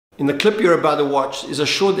In the clip you're about to watch is a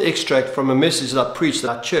short extract from a message that I preached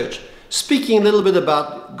at our church, speaking a little bit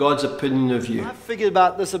about God's opinion of you. I figured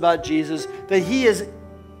about this about Jesus, that he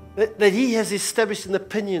has established an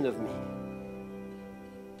opinion of me.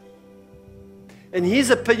 And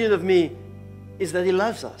his opinion of me is that he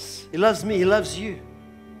loves us. He loves me, he loves you.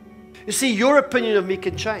 You see, your opinion of me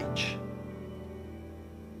can change.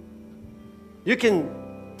 You can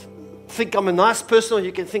think I'm a nice person, or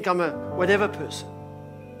you can think I'm a whatever person.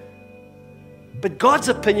 But God's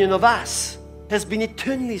opinion of us has been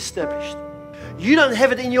eternally established. You don't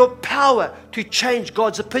have it in your power to change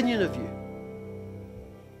God's opinion of you.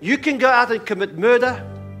 You can go out and commit murder.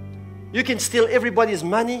 You can steal everybody's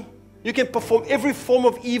money. You can perform every form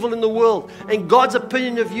of evil in the world. And God's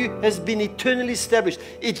opinion of you has been eternally established.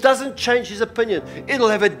 It doesn't change his opinion. It'll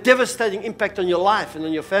have a devastating impact on your life and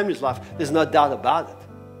on your family's life. There's no doubt about it.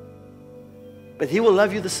 But he will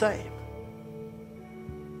love you the same.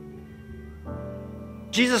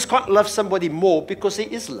 Jesus can't love somebody more because he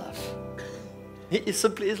is love. He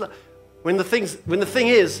simply is love. When the thing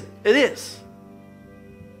is, it is.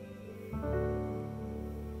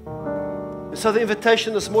 So the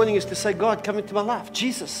invitation this morning is to say, God, come into my life.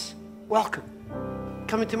 Jesus, welcome.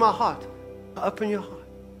 Come into my heart. Open your heart.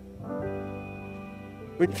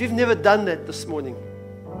 If you've never done that this morning,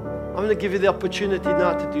 I'm going to give you the opportunity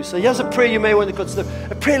now to do so. Here's a prayer you may want to consider.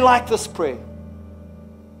 A prayer like this prayer.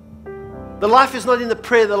 The life is not in the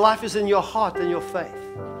prayer. The life is in your heart and your faith.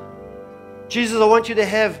 Jesus, I want you to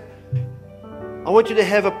have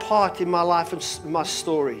a part in my life and my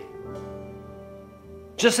story.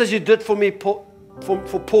 Just as you did for me, for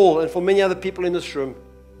Paul and for many other people in this room,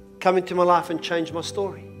 come into my life and change my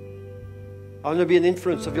story. I want to be an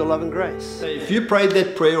influence of your love and grace. If you prayed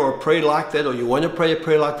that prayer or a prayer like that, or you want to pray a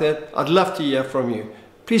prayer like that, I'd love to hear from you.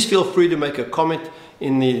 Please feel free to make a comment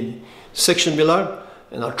in the section below,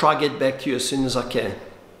 and I'll try to get back to you as soon as I can.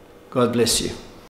 God bless you.